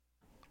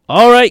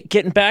All right,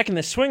 getting back in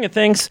the swing of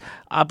things.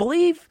 I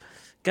believe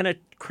gonna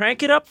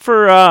crank it up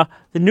for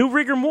the new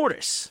rigor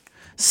mortis,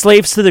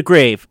 Slaves to the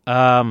Grave.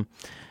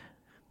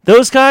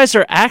 Those guys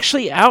are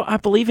actually out, I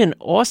believe, in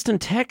Austin,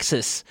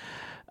 Texas.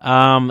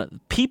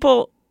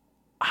 People,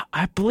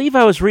 I believe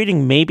I was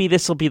reading maybe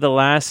this will be the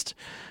last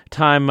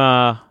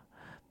time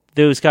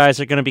those guys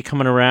are going to be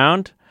coming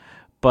around,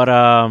 but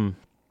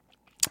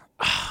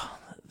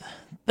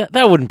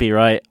that wouldn't be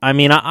right. I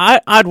mean,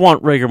 I'd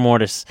want rigor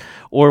mortis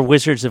or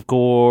Wizards of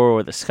Gore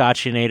or the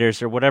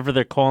Scotchinators or whatever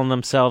they're calling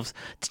themselves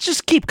to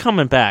just keep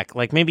coming back.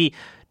 Like maybe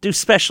do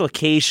special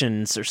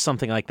occasions or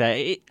something like that.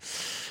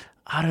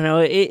 I don't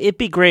know. It'd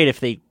be great if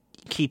they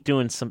keep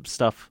doing some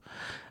stuff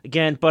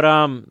again. But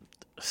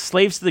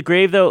Slaves to the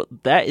Grave, though,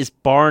 that is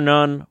bar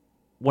none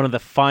one of the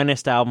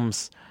finest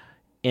albums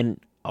in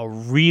a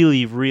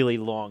really, really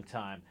long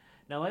time.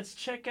 Now let's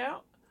check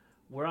out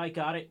where I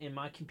got it in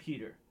my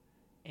computer.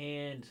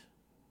 And,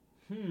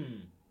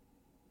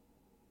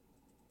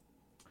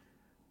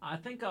 I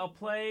think I'll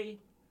play,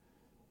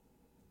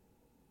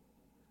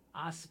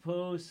 I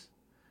suppose,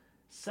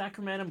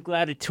 Sacramentum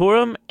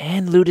Gladiatorum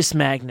and Ludus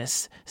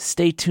Magnus.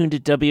 Stay tuned to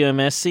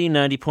WMSC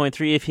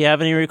 90.3 if you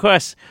have any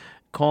requests.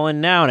 Call in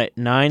now at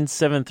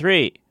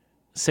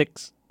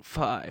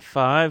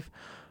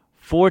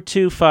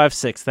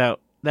 973-655-4256.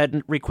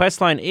 That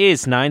request line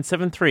is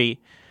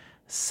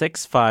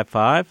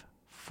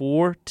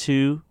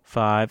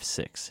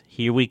 973-655-4256.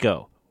 Here we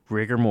go.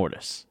 Rigor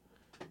mortis.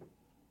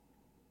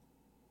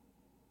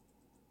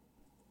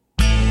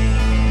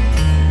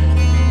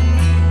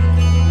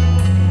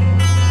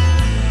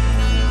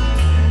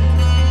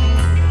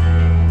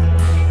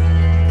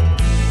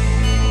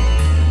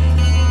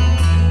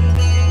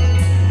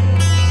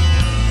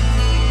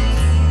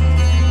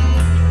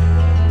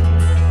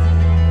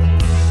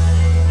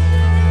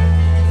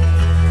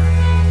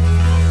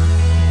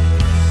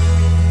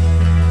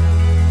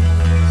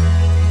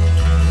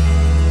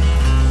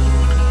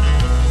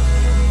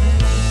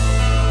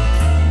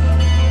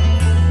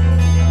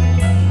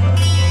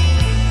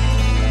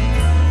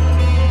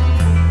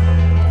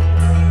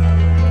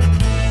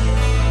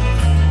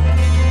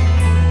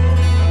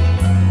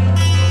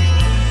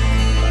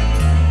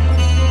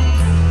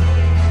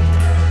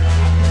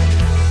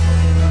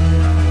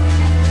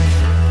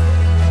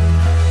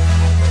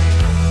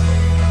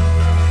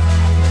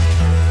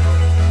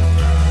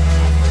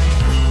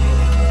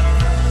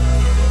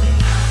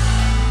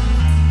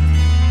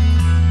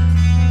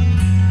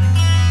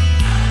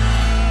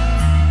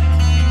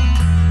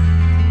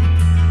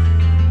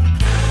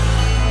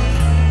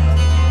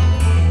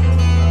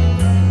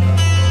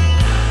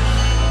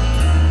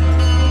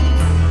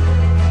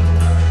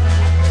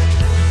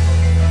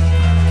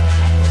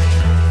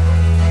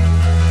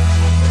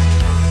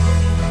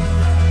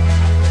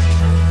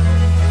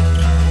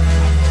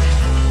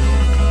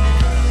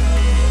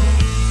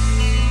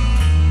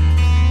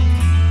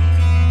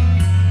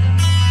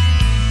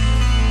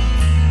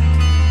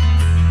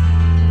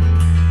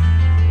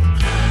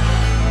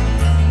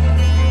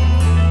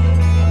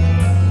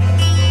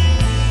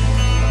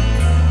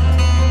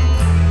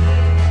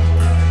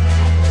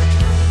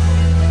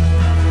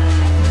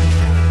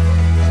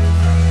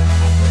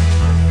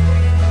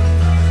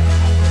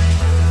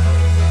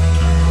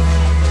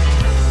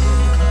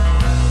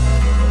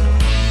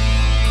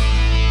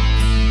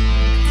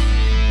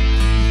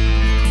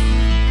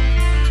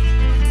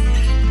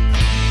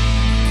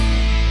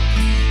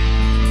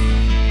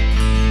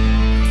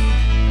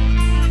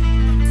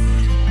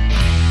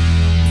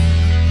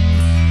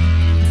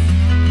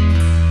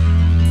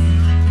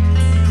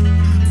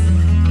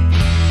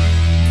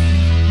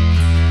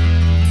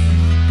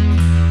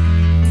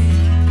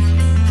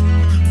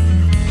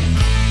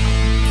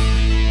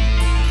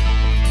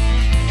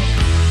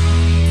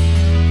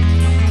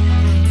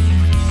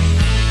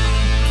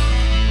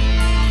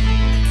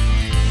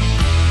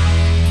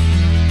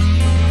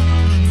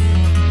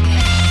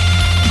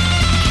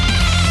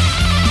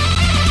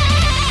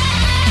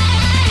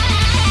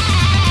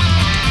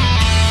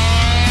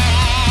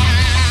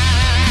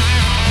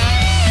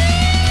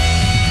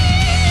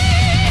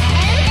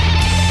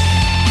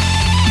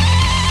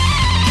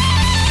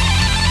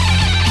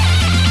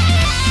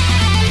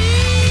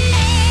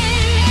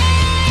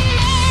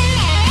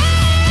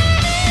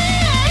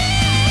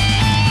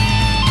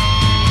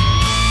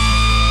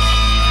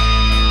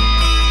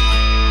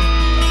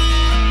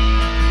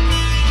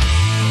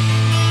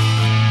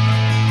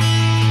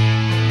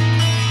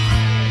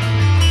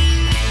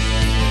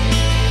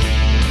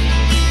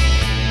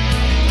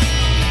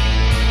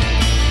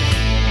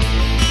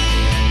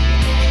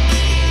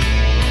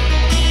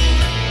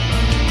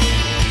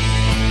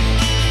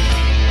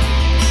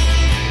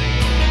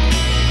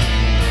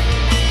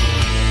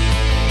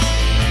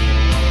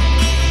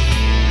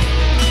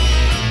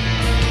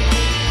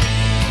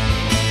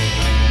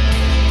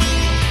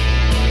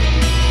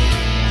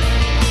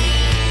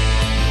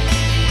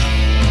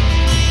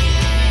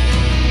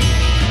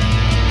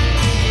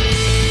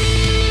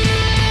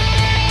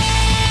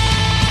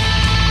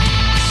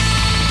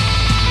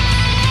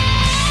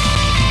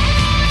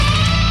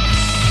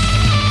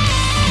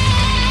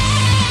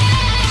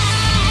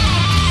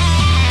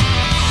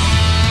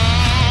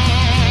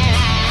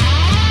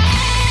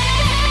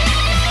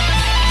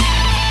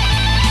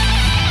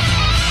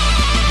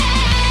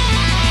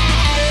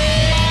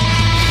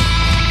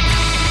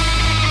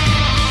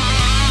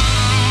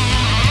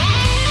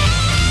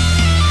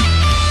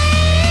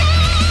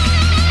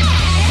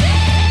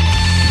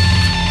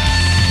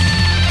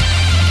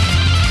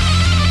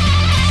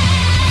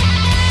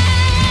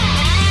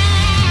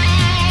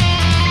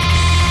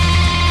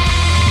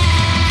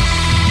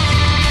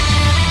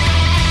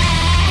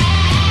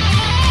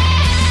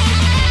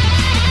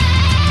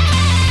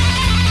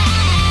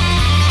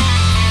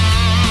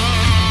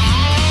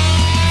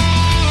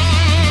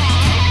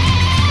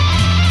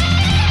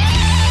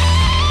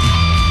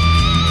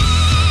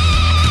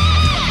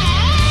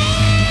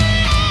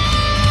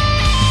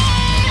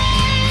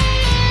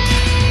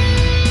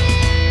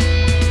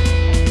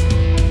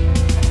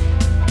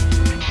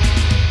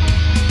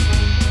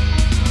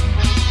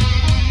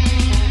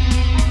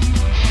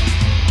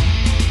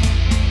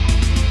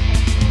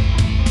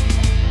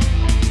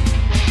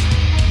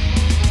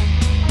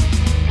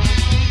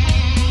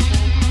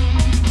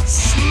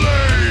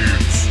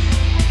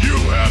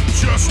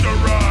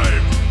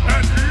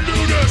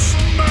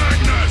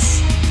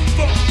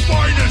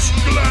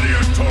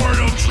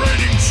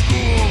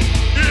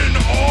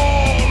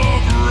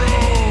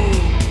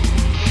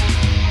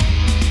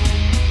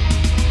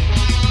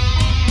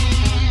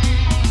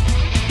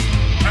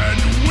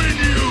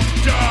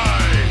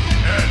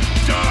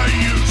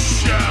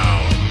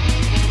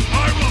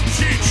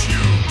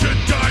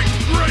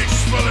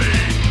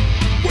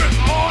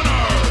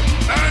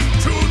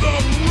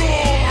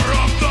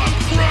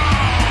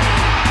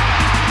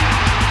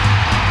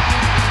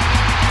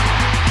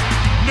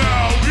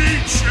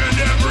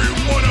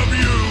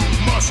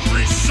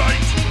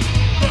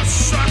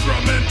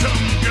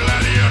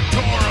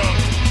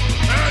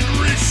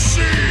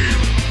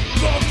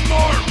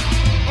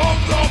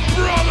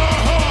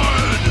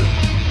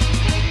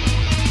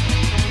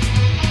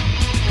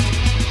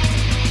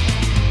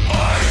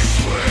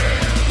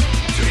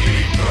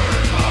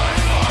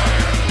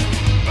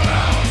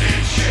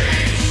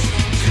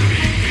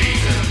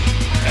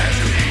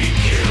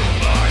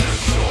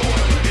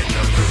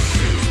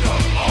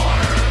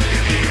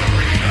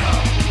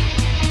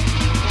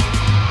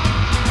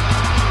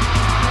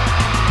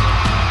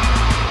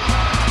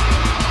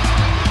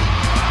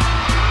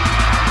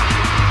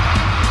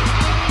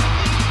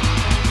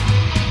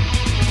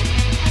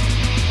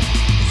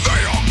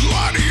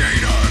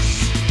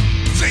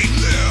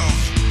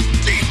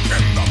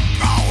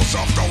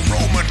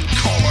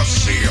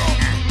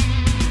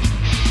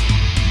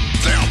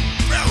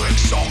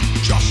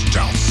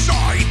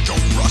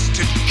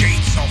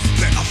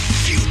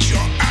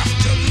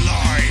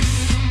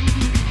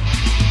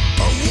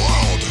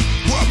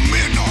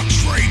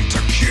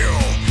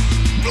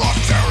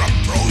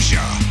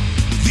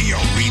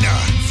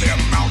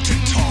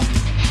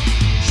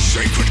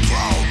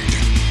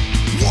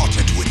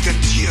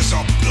 tears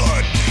of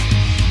blood.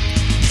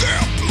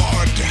 Their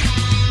blood,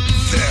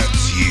 their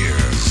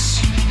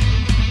tears.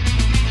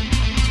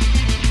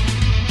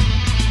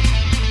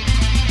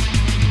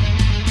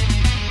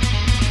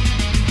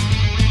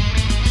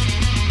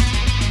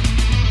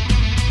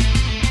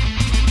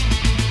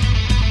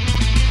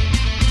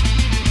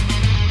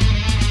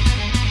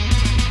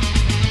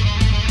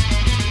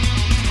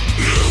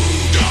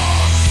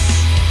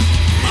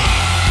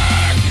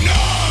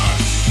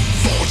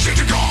 Fortune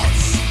to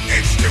gods,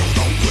 it's still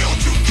the will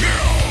to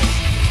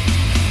kill.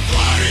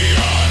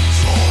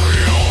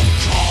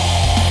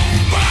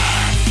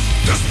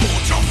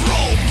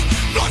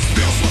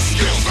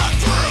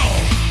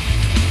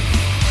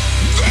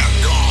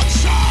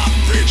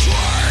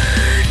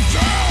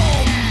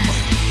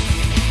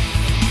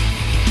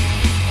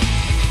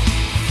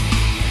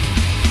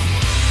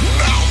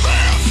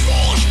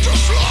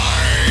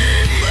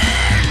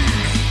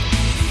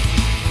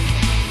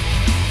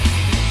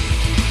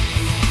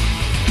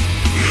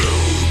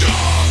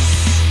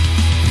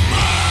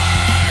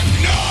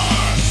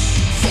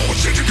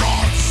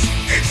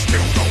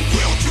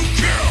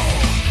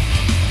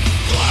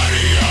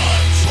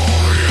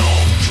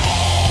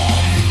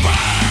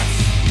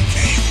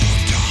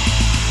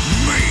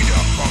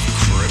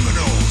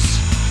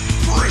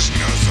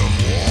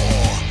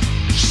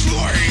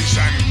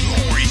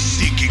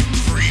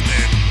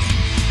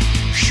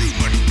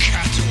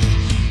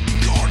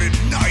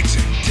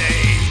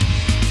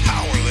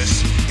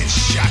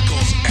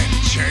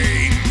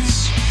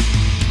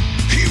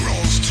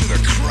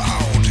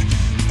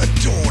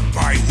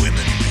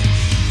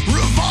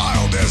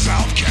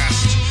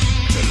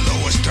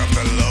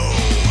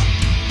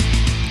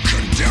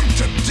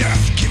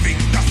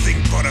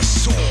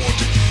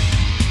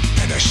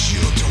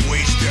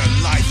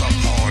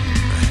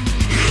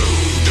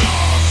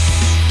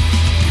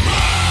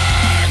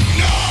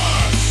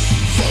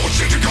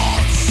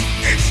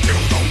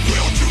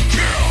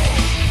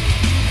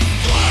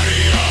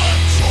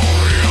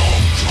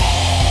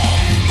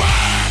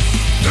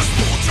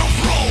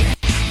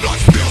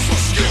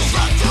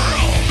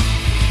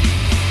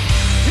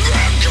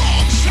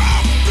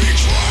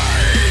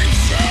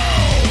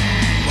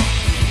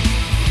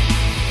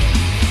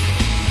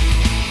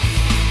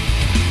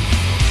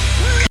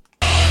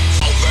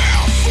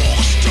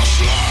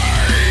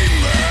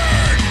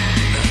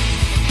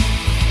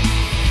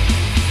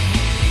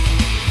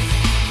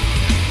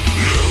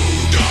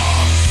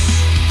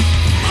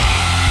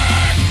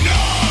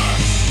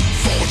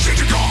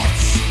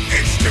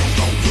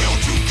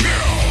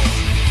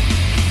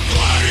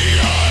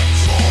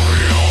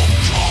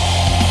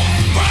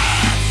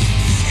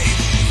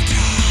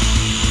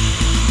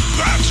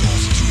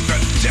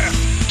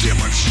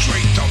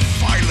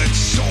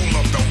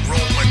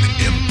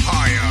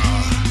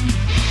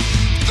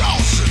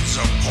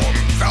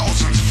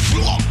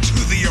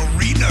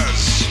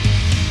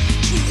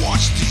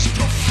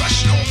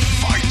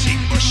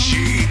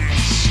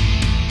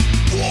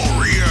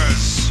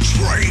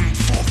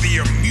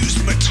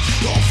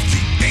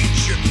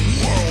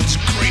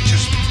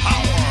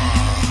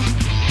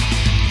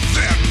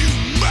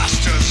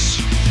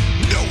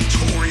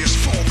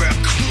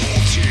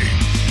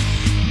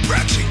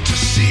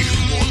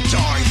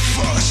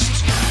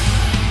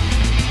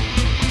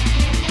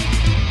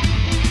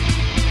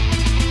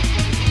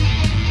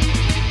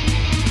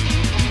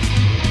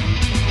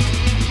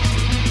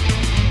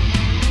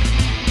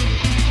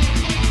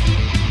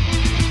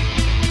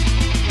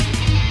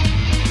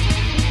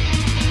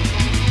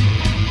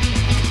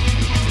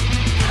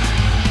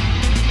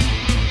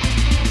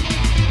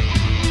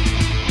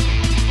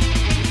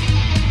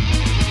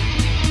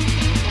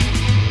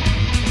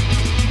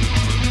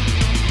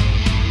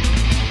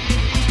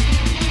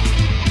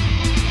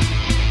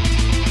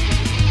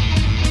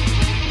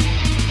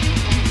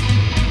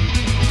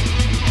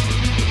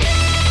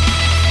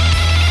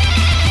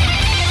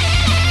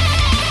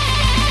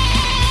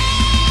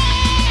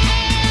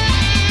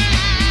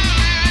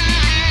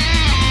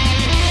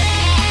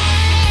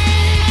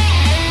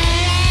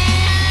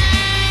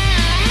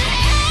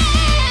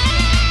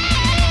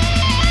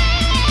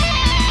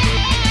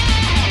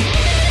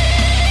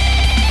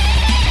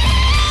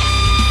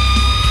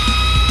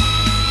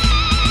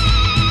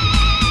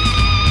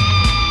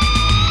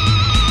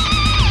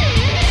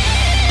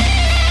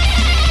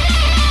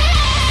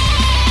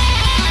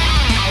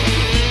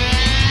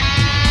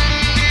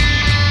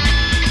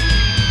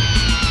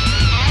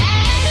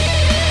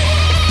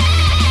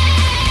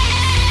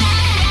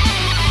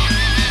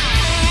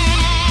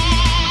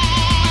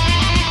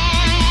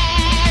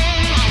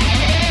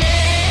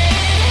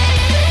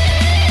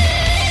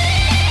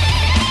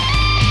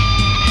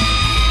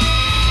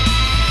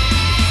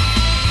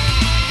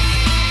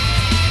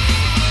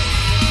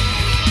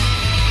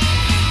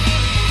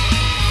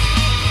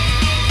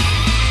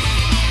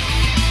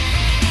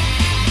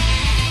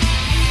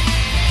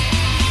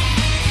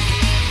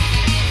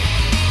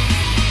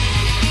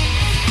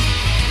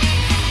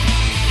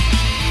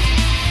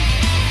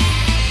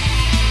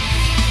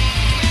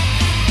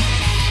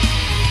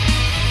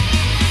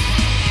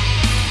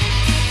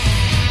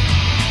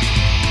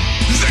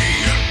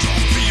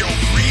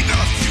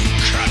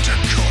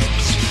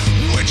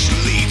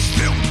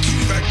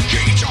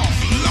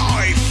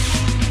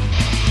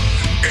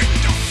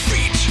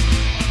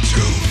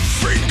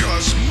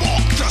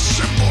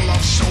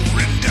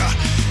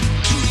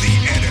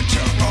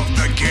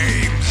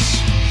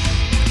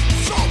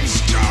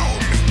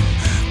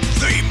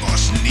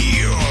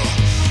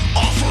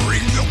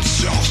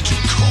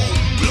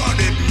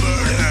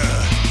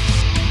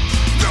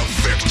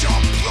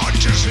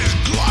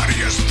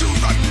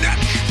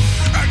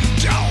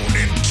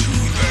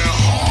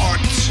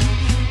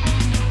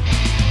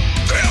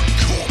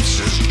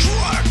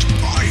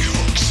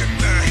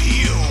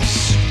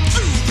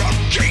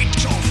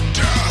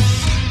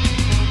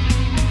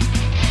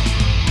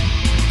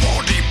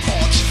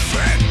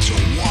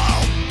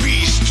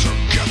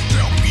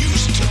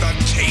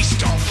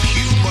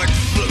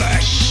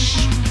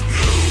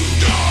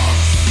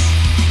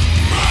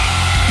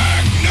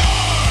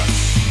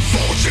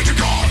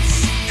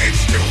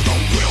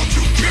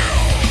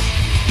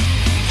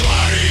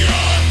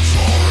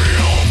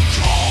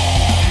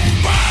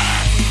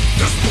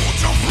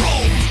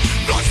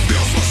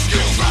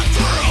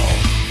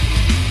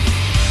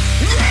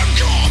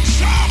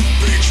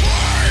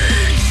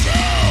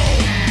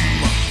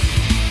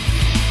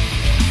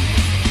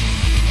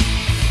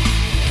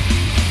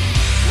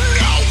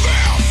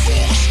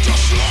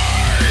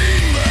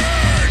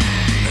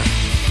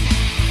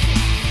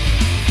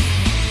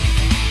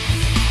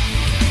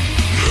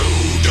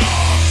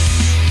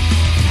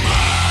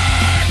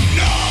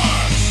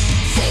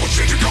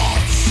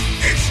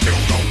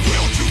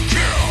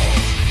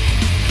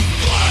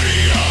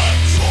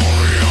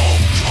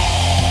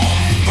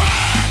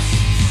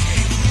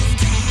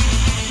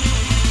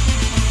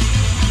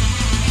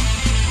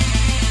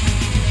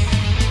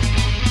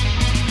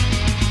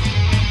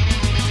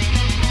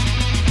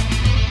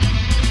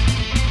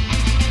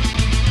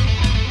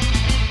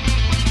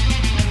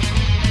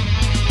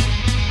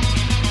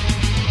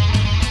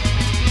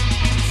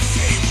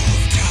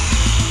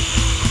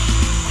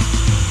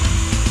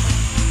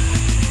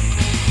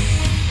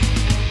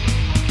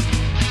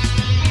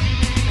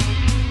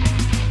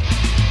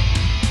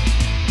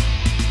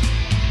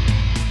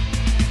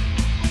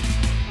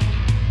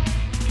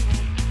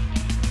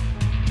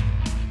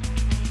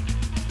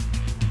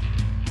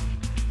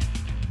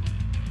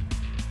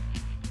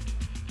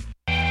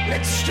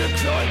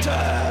 Stück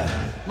Leute,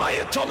 my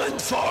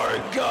atonement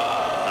for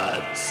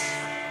gods.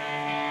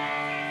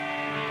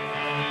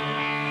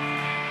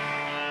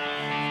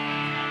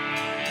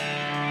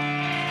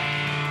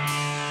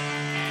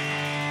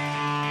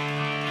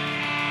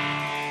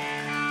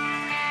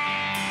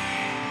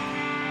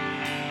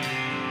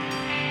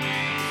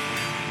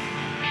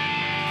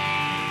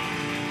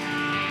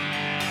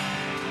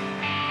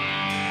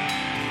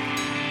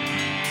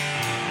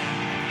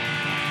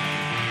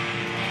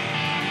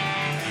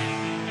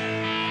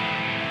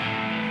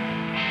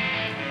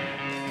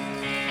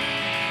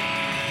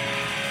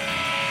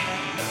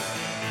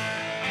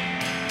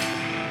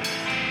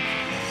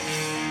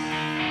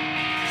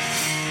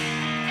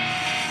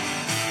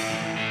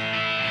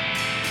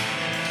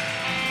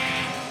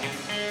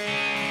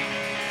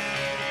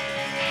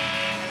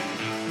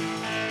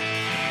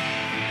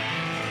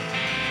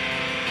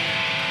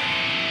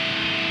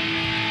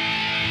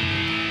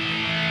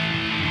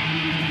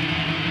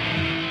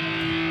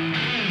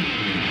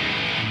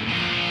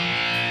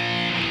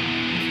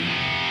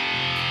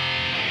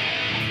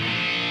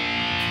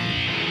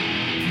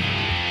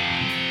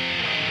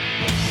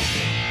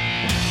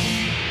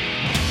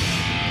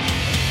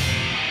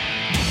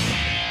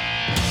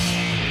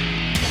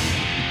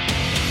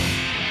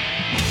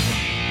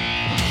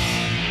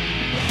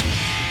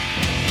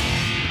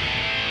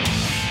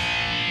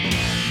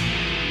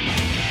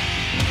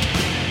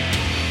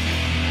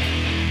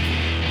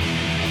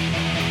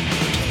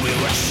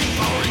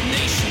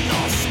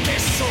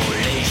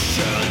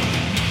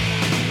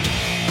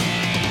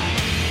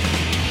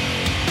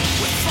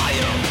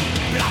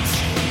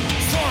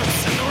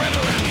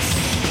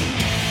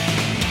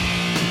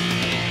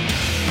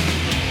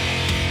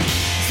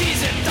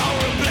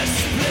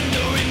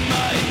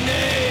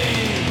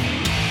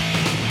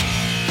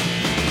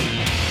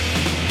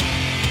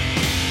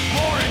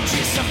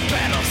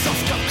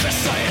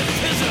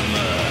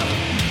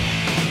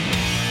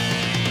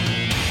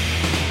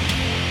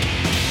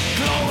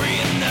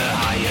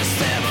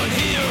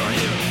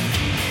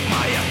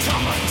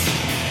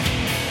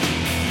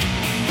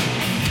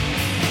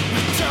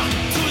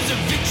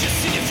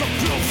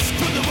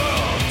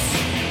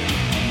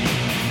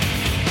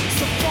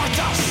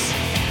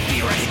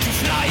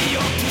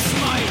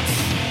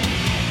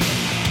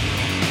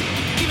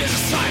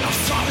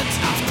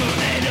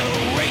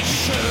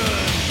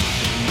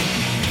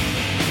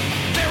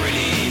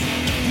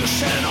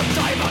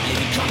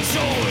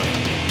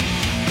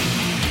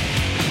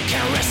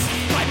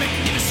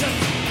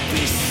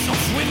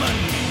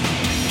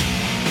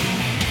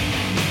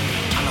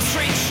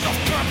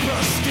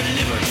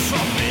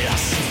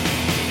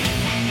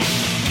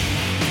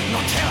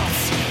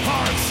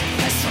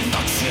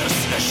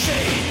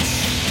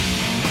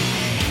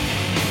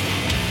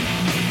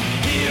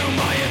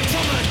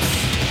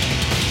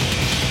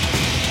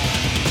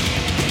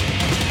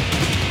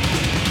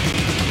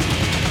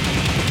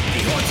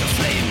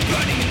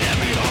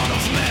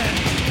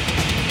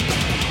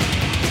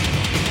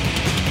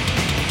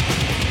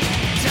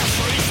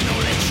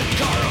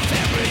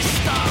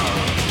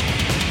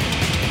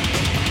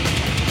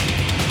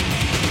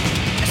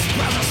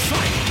 Brothers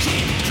fight,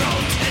 king,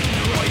 crowned and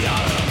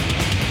royal.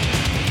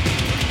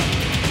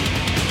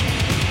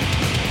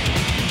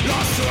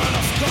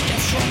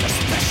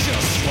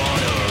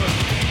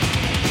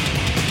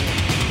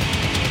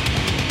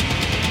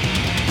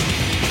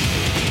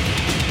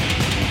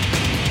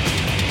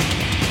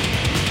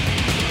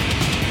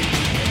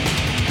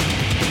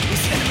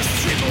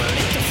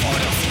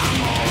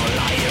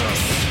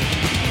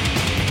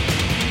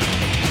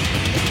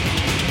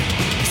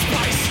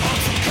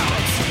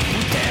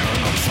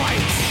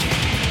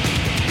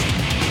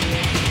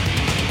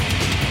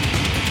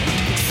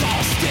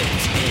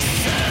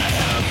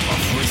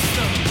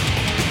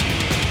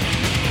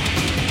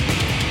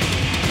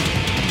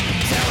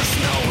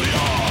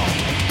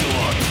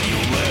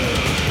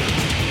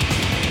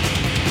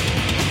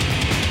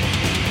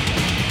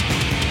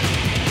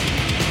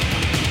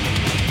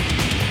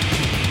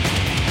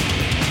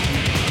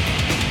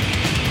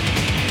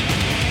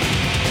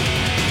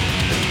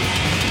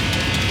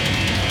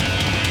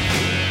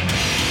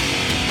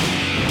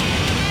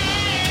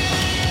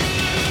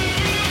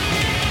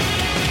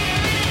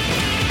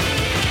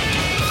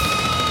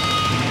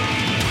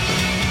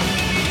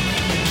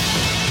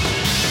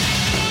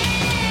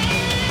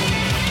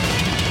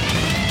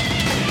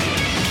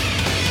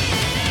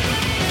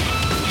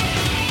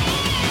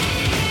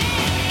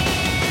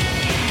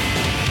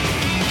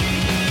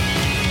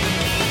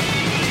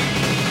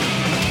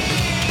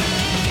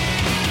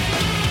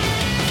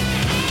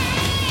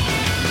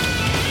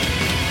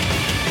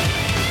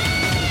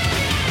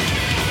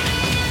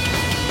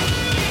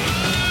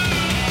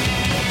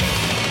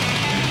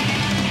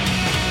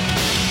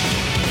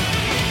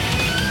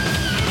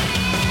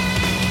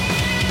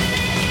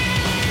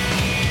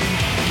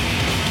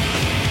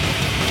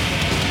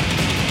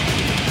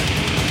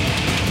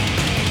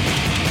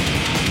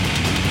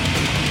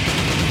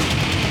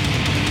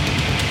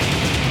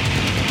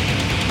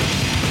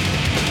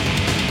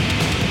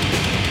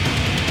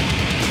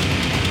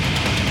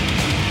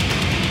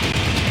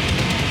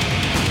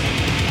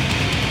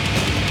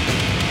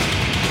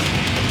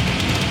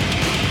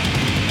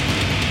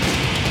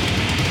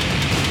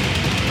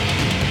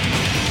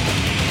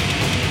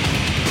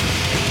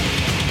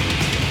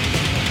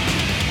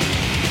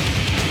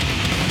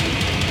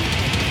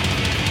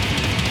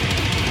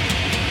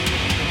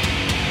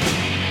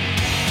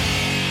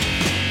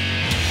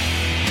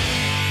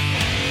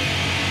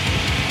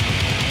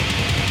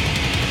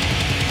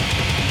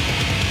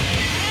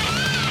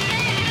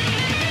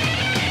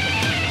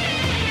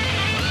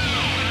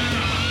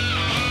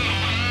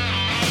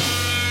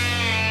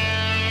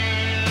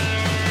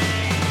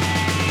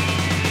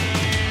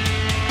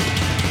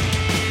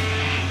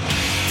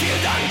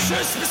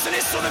 Tschüss, bis zur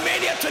nächsten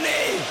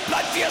Romania-Tournee.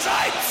 Bleibt wie ihr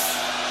seid.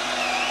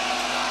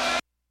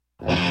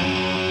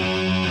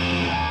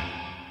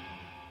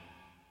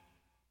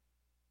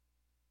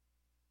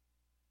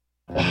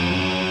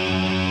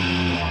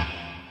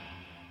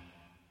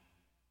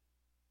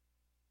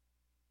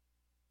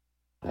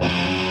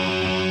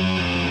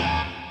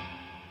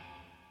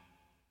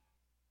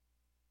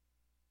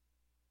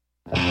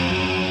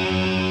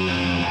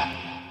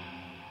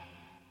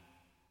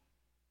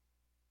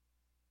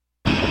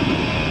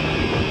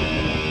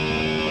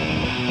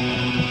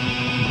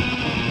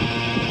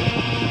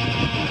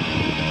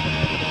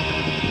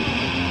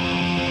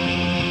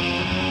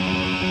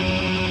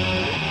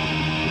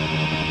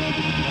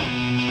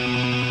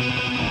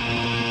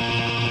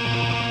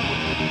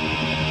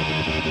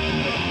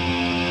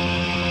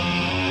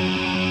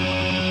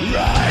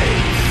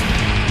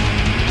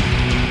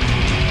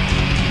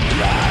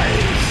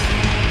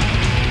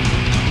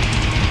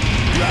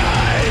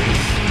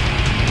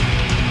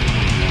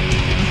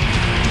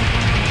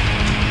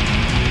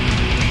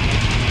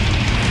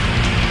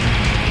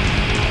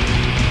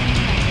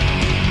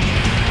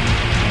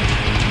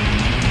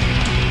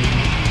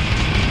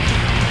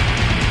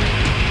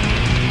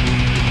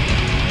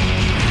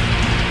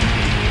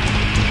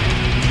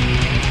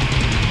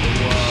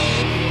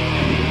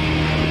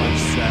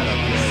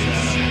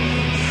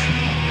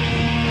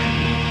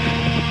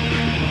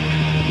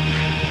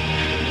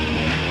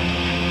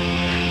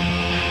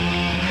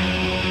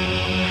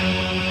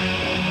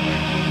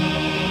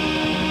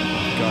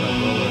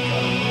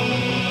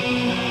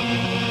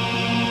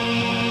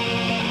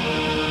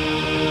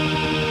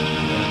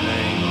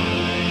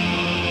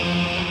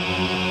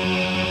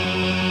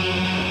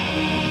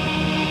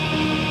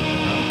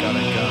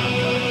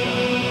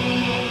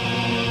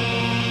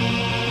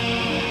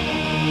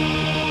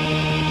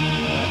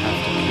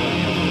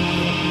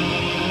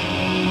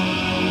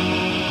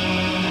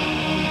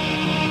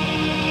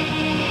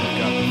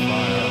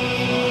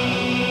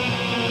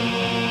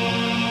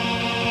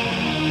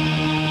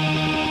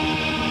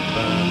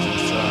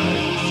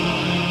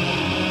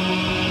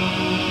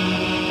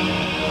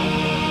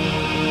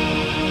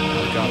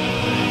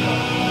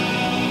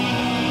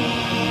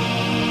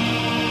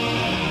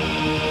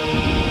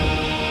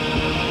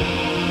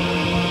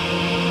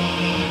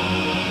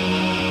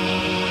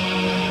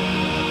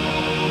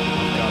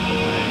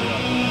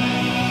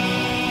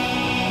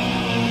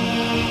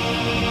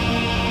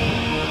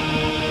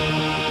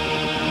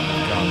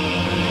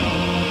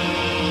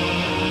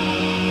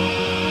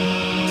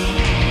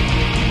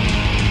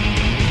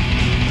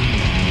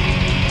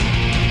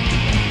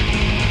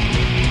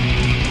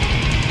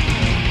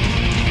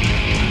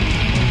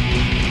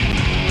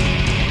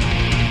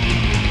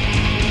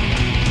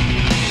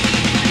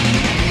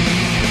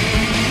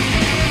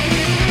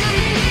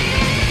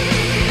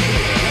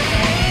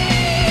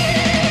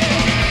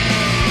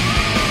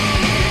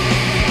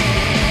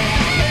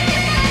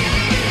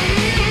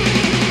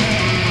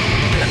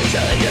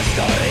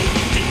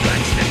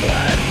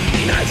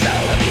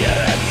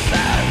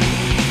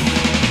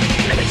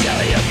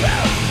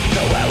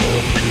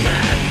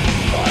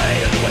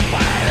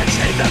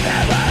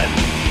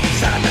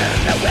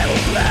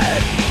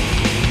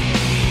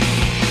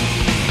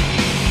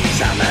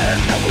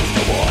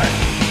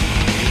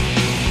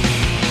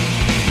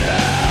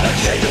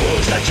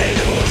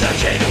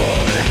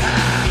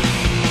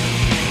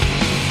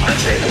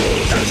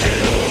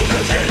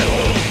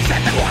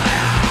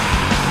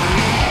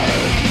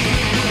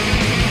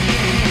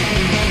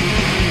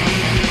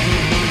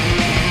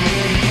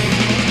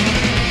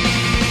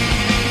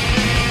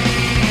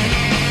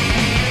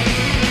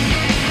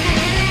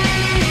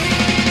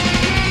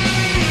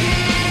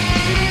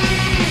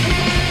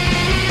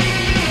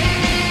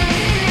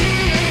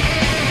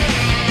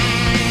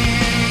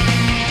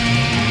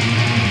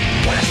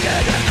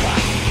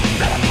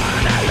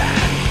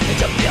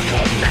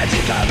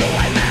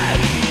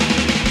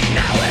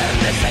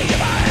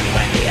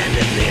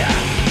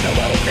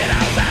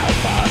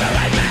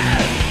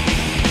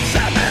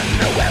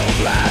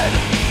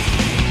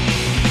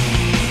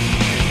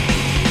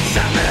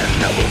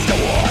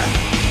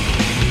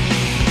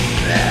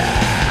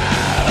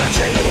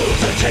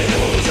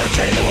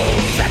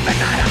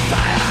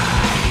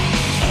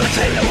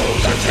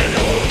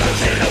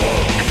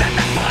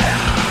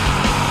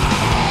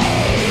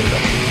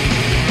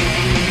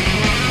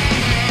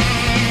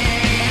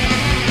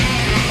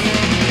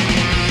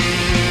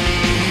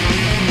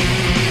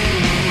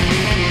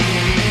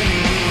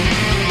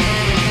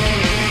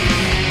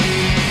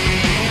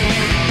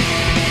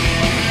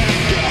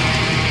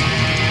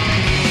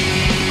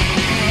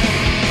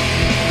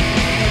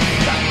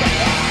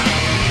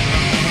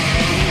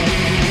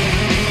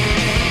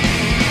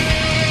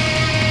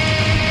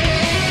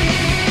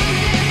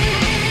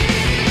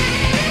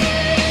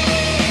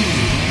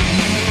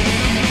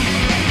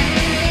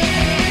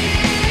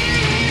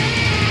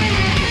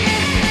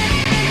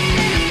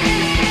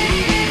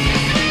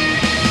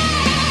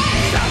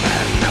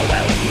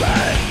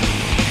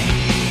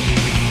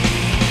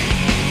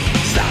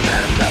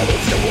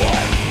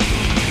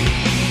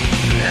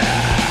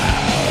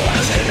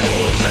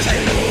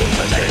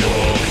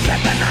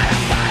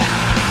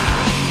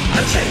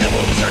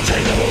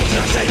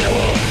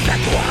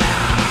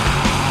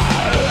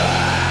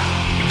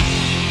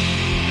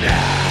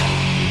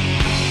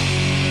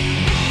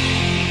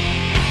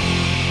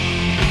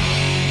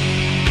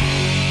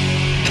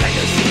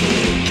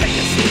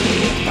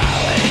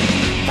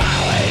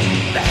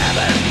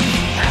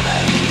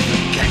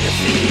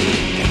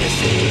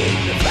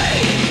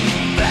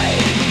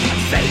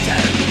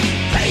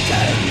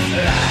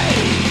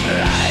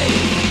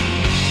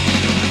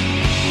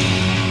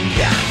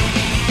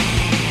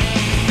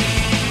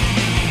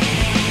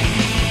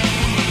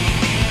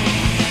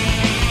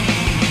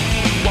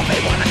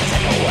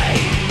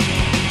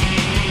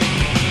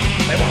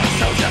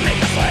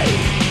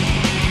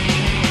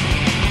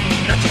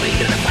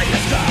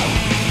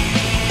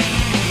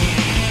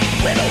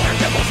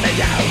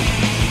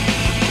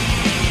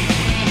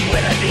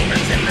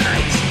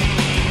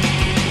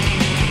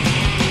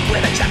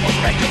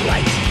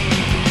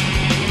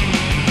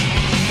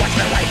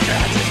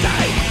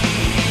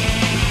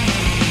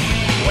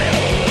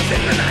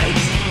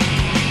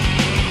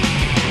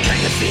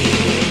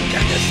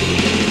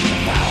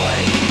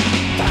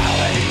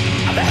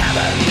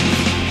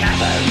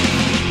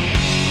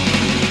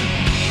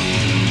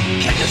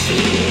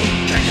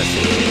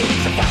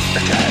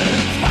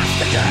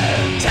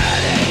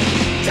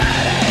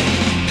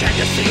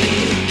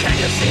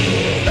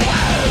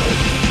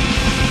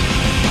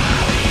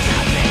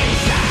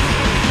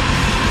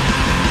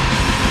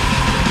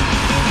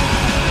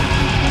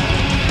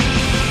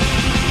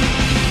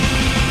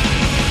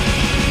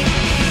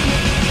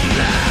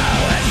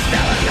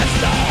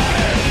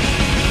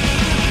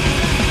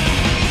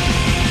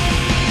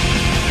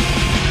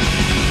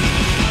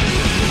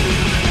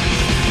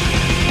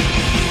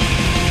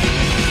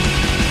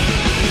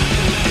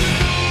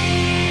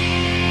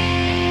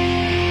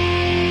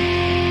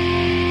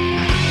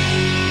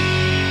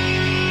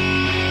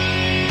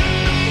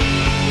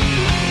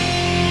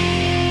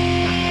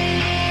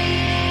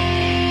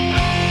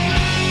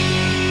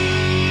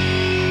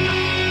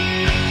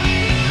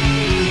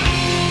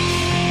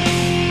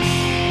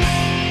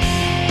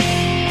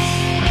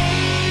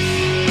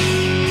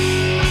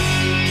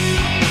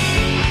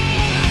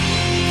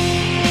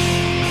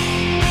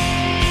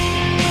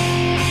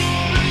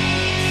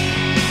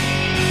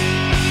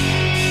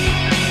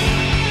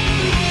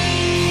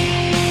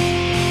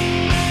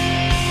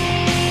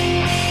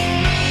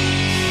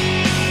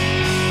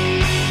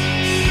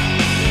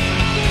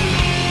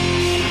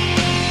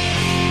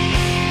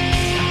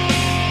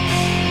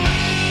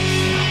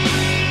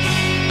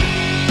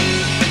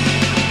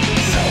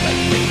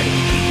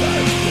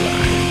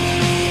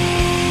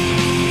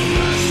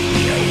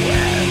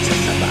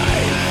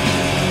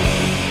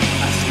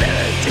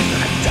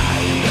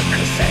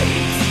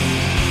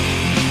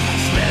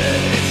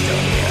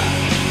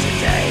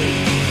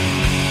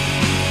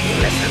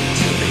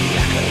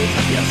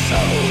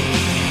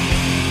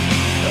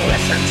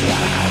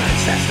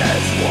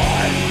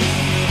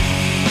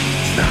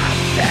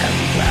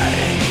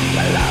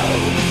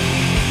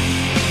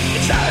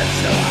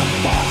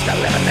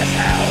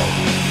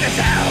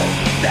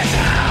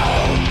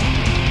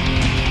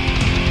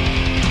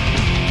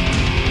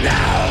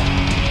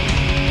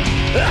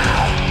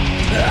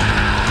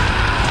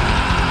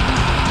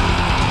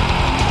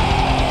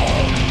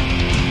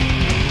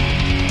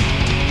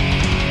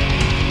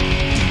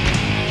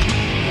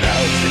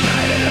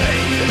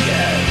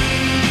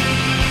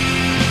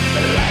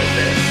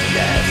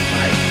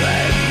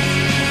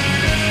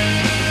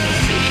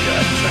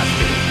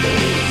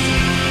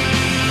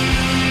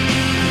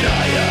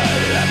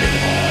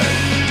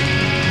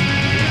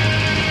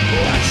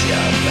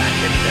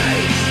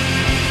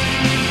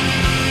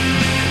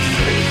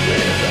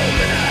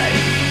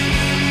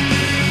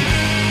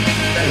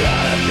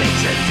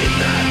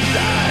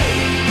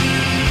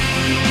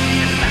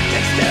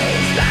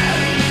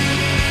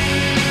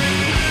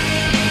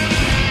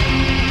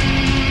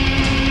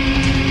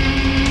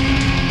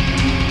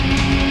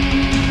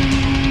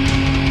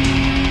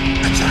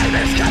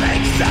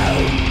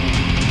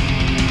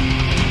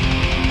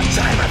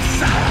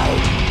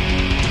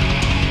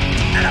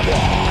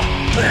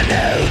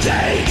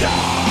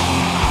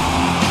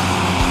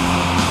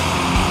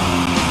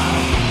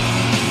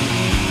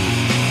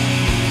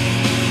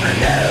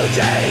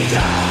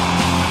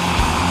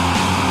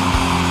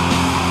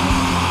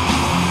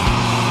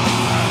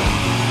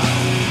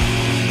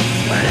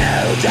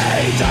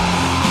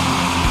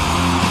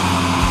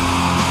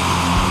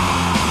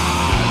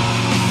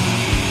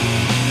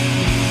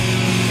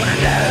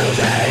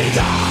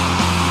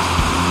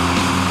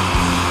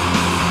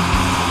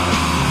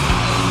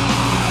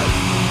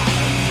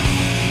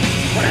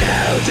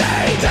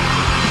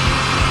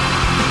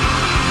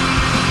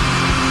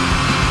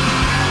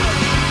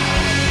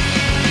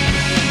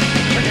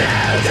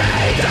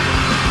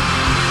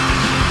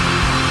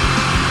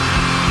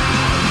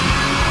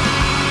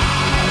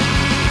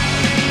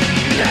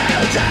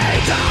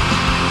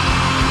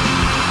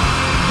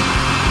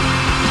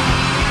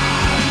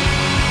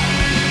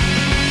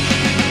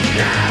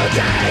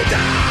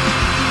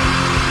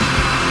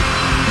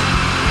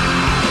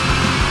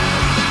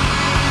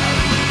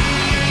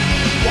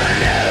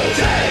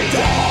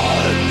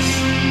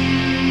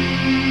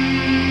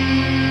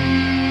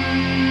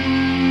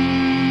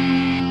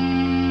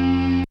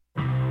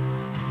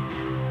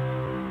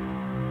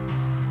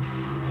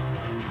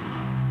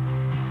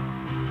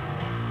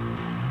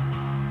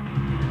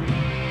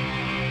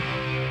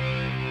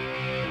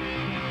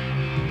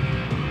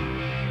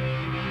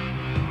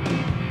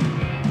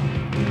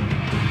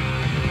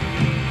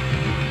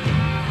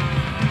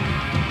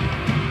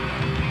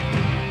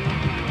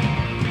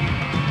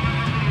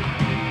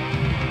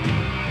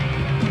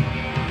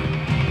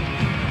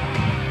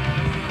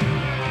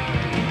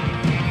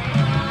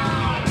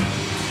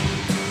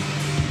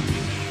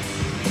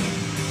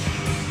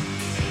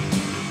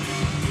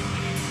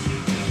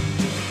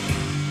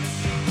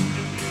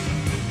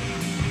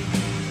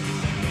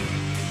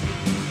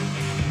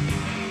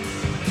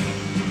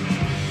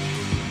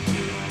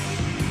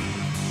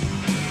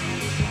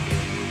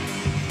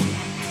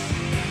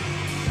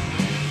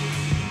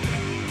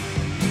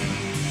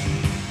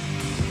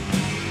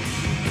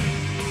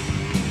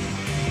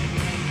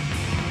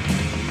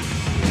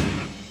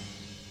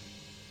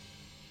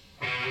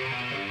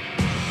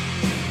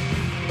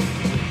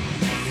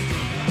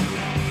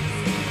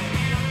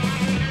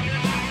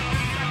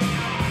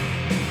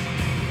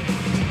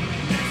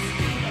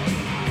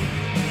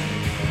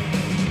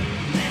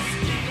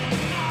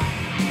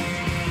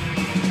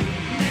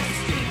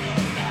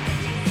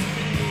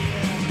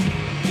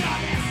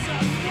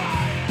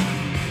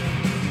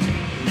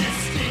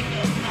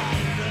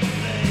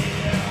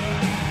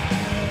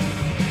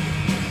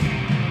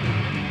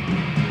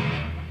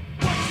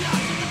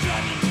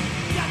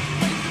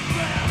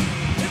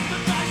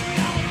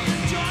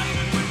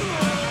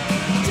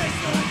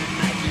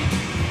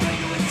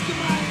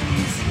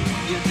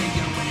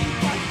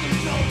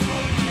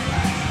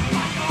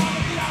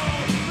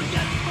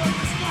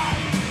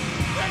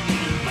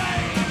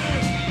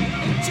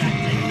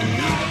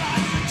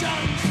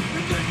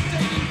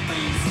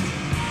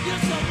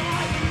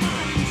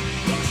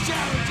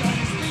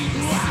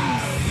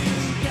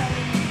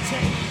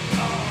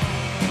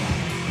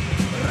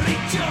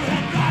 Get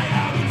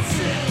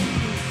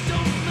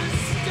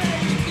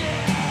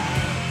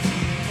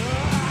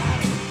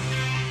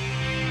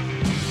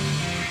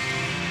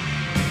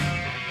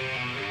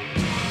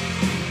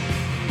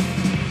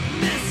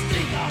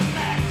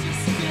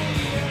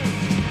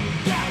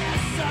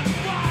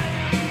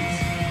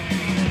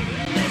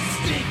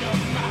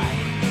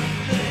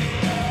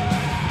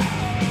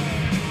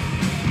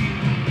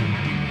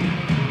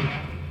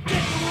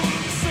the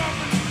woman, the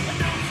serpent, and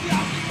now he's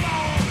the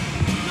power.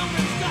 No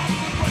man's stopped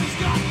with what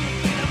he's got.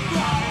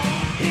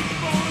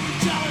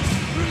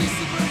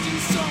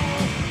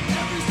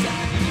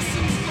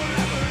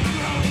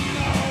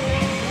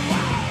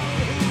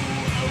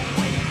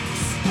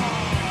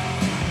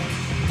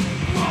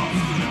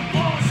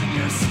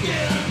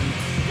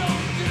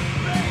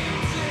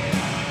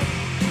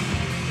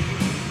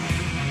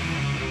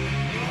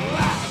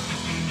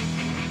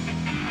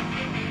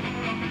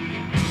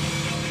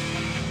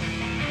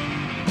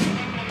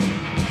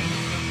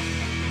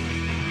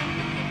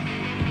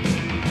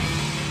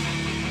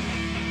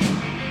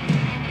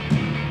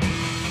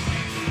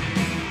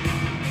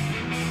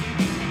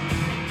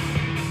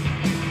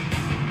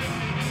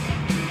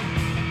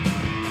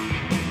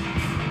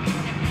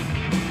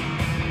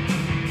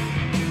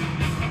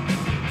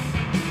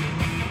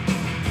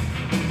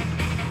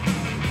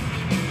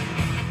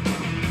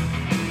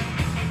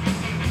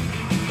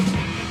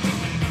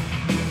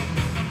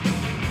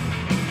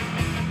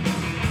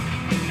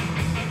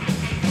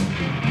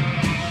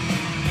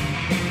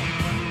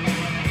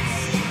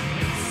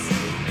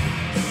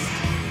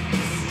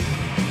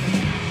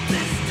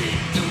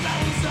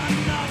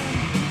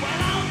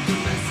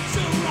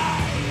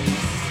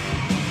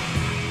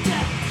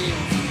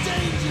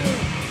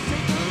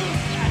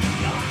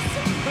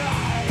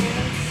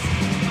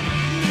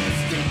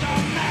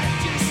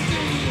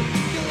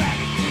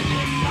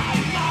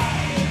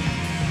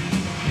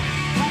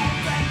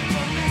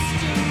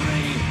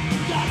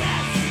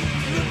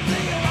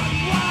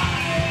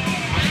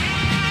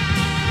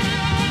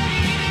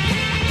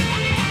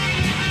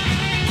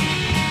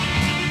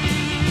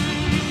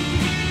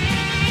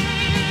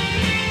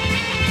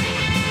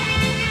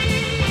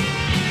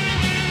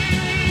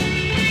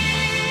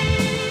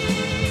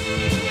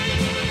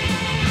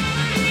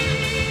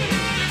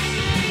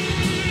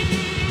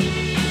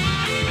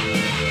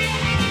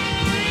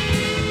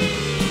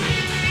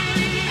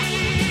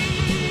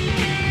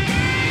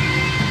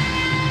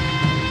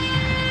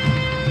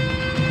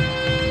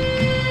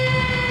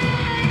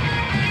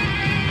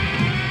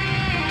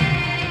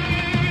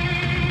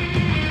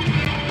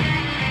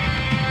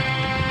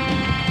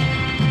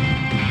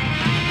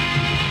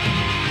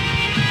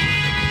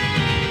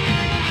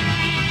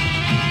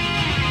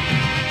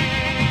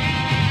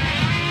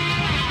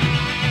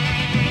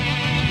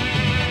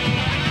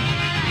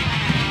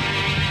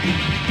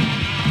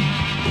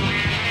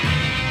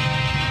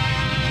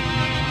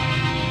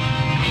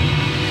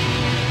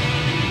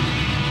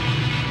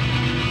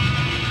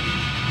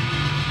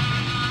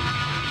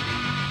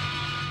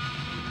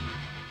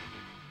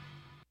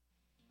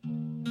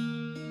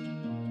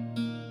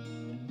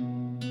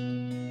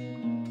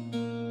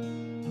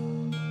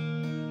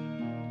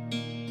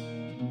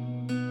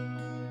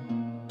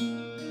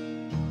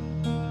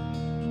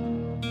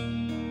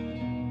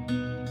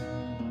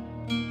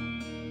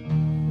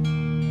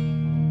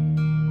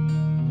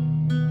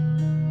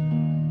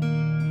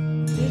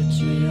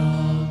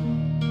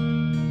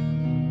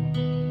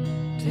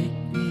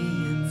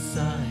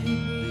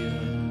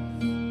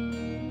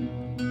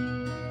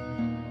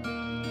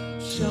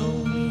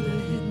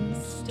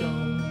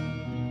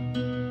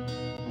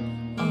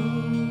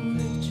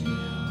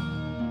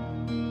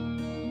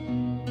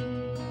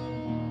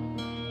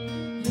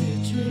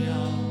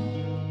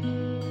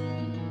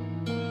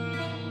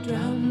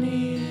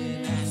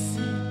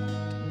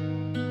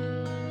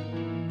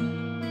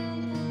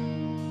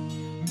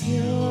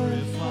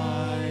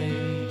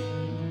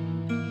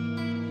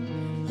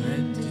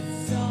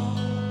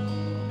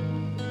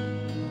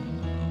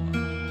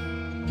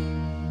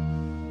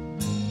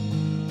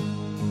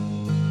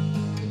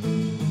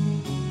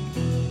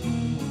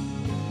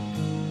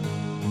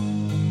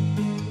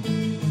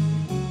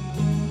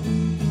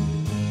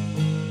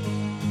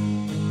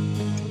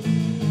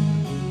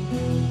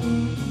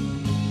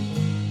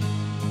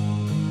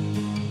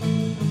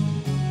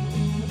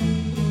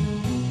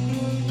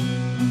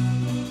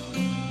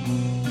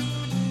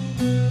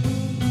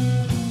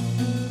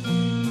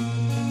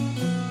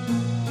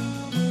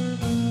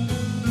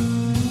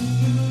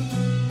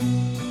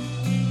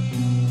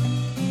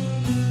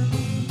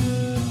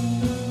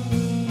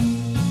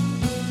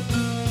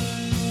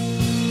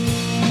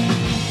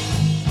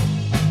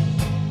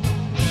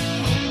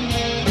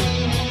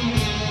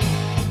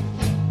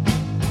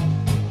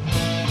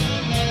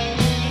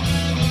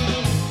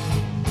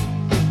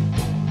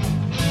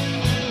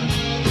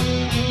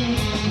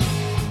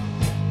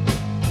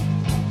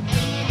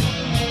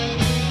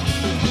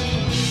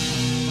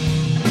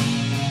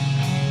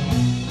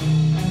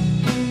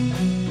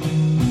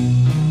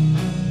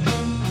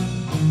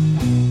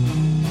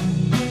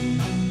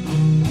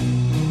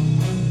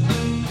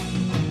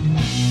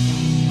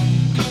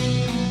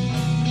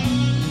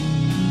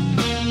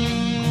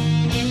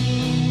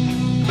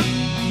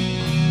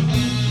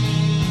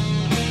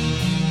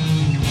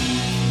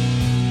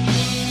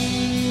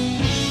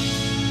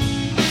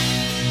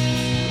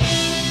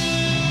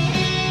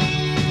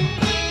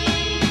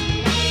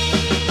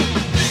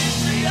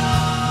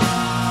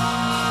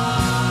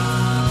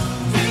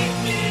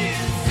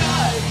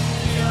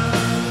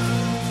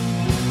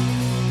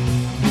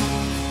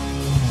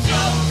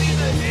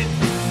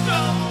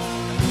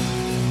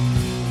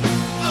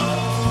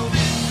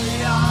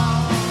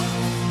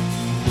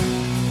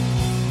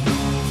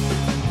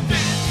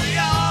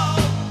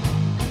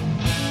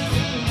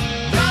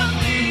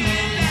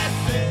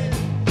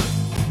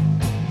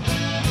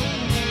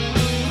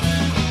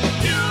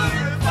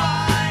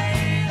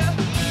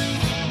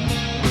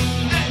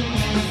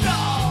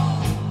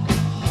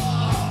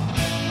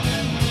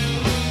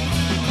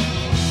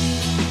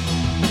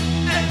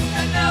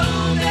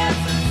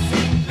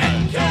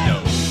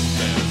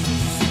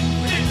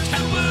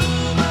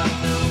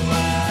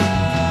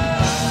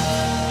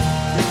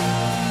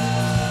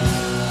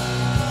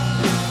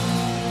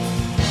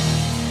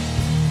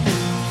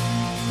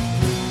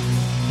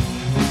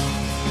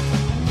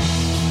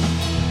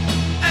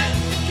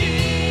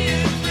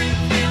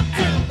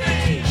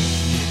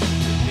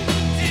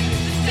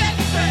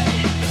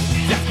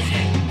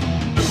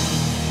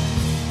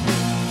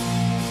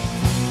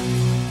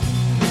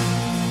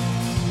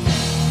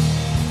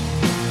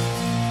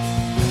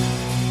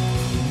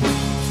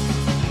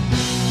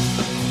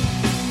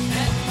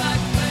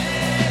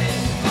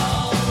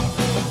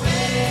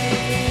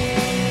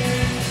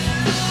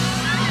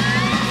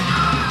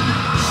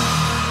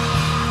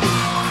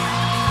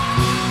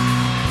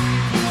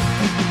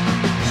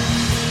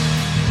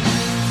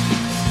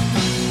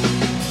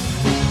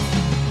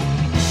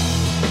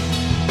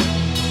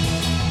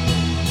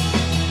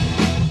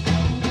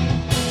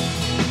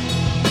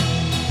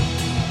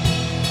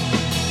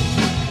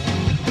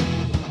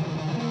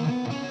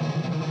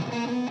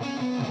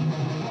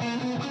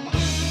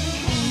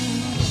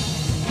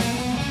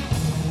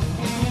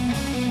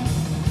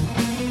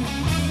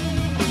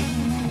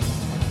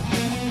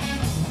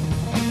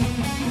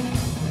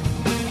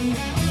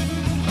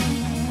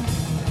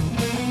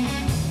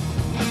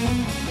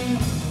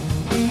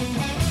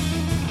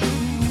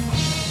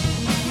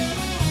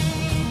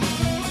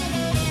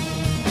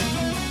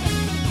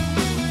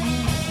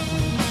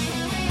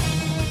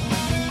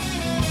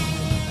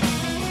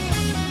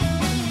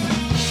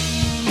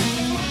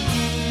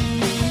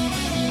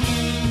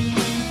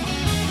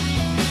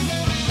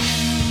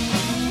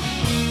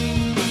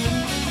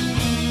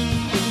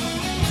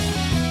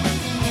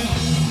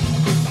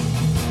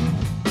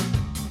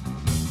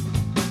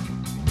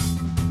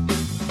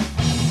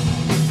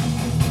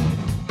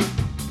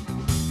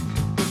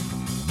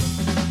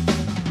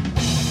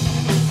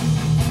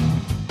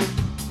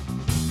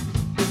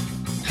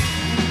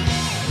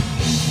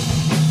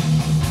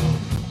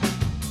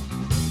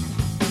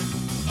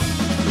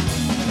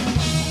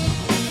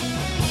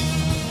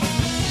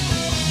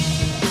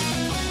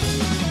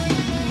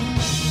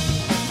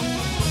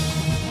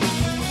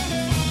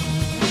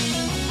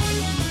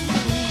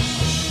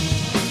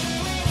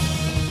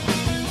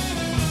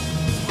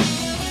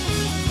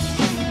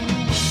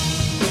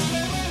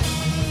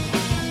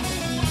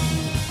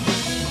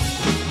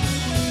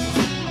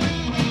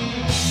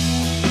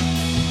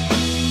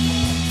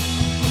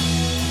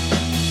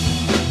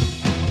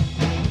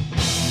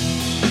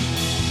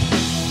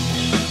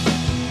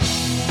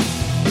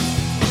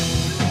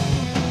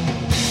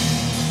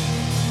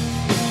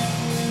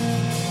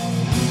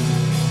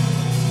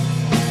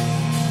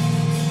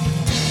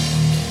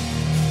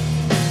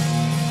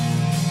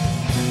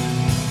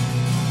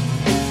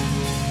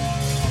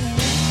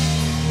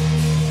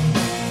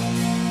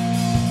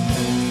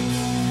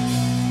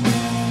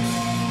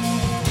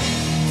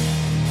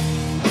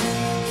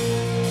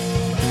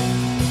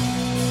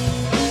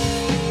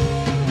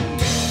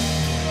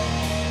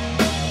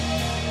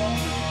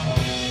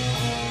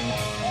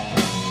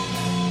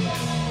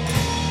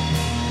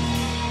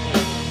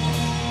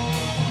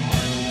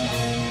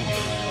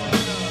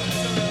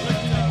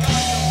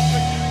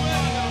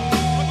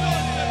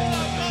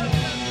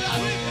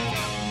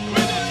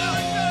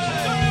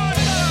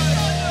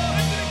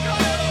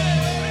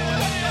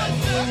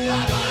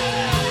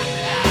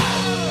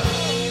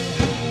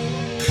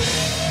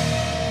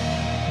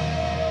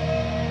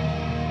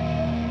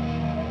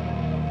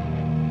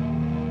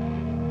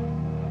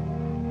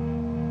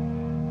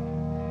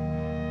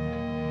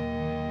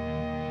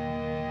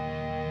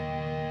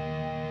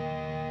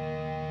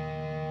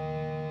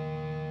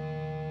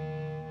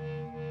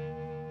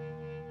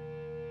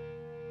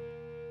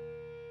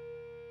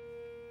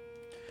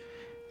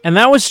 And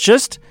that was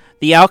just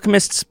The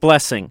Alchemist's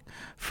Blessing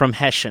from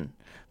Hessian.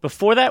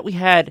 Before that, we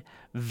had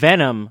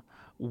Venom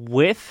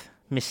with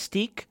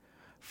Mystique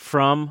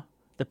from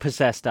the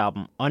Possessed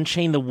album.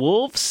 Unchain the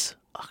Wolves,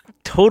 a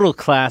total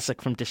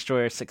classic from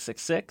Destroyer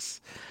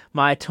 666.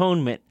 My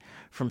Atonement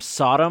from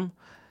Sodom.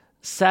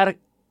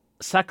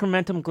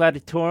 Sacramentum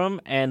Gladiatorum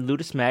and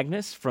Ludus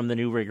Magnus from the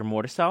new Rigor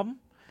Mortis album.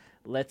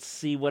 Let's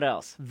see what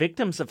else.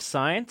 Victims of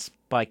Science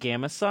by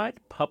Gamacide.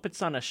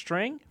 Puppets on a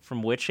String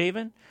from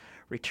Witchhaven.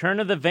 Return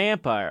of the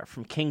Vampire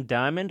from King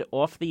Diamond,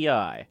 Off the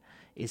Eye.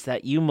 Is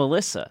That You,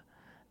 Melissa?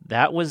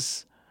 That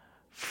was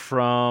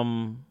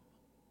from...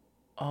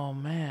 Oh,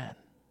 man.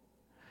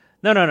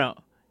 No.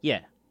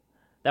 Yeah.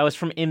 That was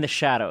from In the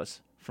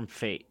Shadows from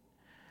Fate.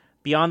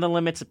 Beyond the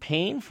Limits of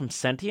Pain from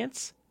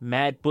Sentience.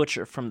 Mad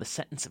Butcher from the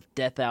Sentence of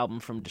Death album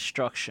from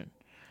Destruction.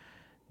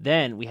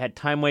 Then we had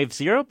Time Wave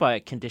Zero by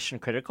Condition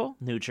Critical,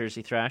 New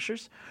Jersey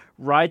Thrashers.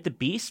 Ride the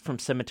Beast from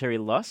Cemetery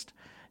Lust.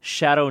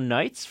 Shadow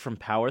Knights from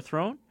Power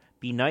Throne.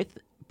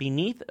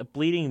 Beneath a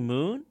Bleeding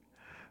Moon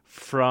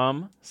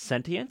from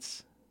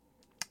Sentience.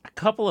 A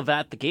couple of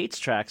At the Gates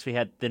tracks. We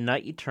had The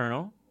Night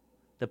Eternal,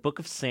 The Book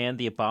of Sand,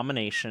 The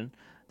Abomination,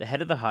 The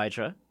Head of the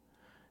Hydra.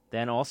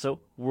 Then also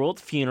World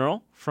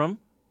Funeral from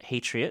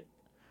Hatriot.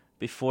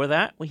 Before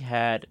that, we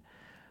had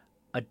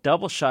a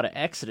double shot of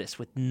Exodus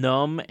with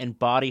Numb and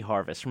Body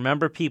Harvest.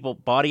 Remember, people,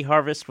 Body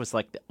Harvest was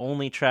like the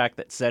only track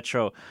that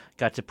Zetro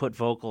got to put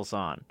vocals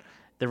on.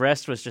 The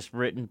rest was just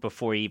written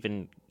before he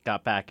even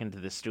got back into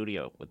the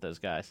studio with those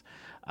guys.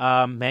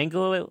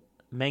 Mangala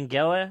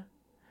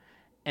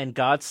and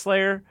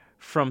Godslayer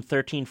from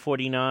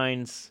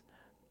 1349's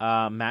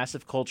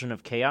Massive Cauldron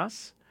of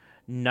Chaos.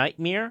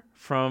 Nightmare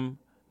from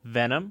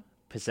Venom,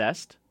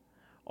 Possessed.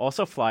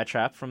 Also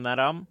Flytrap from that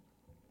album.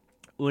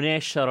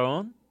 Une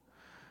Charon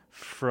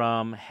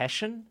from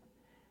Hessian.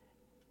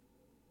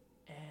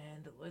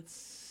 And let's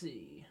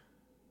see.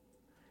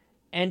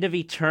 End of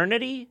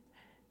Eternity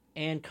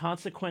and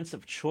Consequence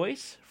of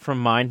Choice from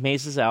Mind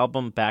Maze's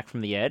album Back from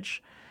the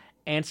Edge.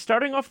 And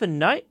starting off the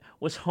night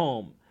was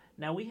Home.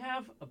 Now we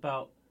have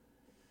about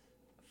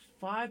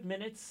 5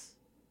 minutes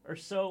or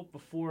so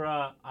before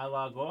I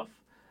log off.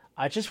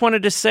 I just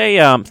wanted to say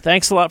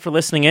thanks a lot for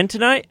listening in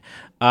tonight.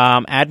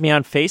 Add me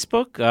on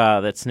Facebook.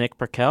 That's Nick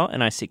Perkel,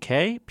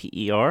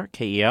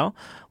 Nickperkel.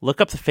 Look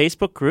up the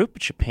Facebook group,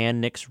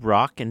 Japan Nick's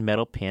Rock and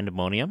Metal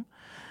Pandemonium.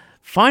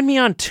 Find me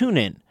on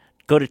TuneIn.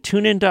 Go to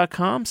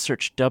tunein.com,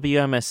 search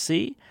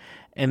WMSC,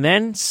 and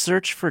then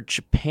search for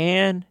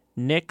Japan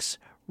Nick's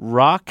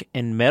Rock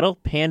and Metal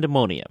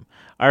Pandemonium.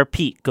 I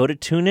repeat, go to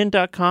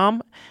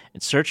tunein.com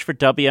and search for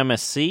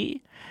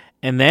WMSC,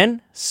 and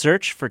then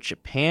search for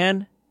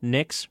Japan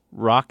Nick's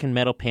Rock and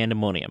Metal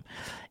Pandemonium.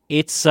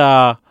 It's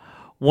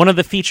one of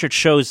the featured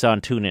shows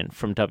on TuneIn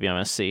from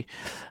WMSC.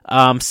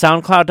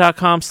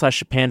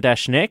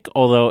 SoundCloud.com/Japan-Nick,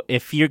 although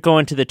if you're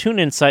going to the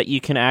TuneIn site, you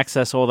can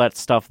access all that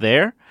stuff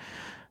there.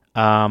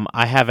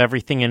 I have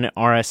everything in an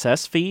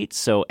RSS feed,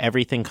 so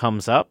everything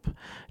comes up.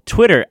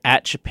 Twitter,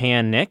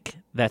 @JapanNick.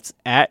 That's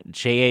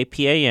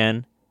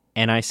 @JapanNick.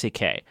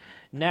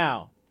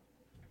 Now,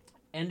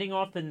 ending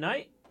off the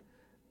night,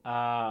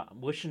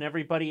 wishing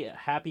everybody a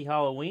happy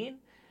Halloween.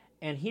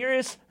 And here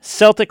is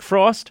Celtic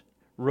Frost,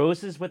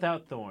 Roses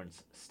Without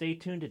Thorns. Stay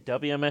tuned to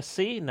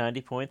WMSC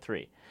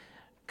 90.3.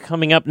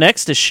 Coming up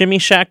next is Shimmy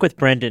Shack with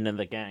Brendan and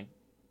the gang.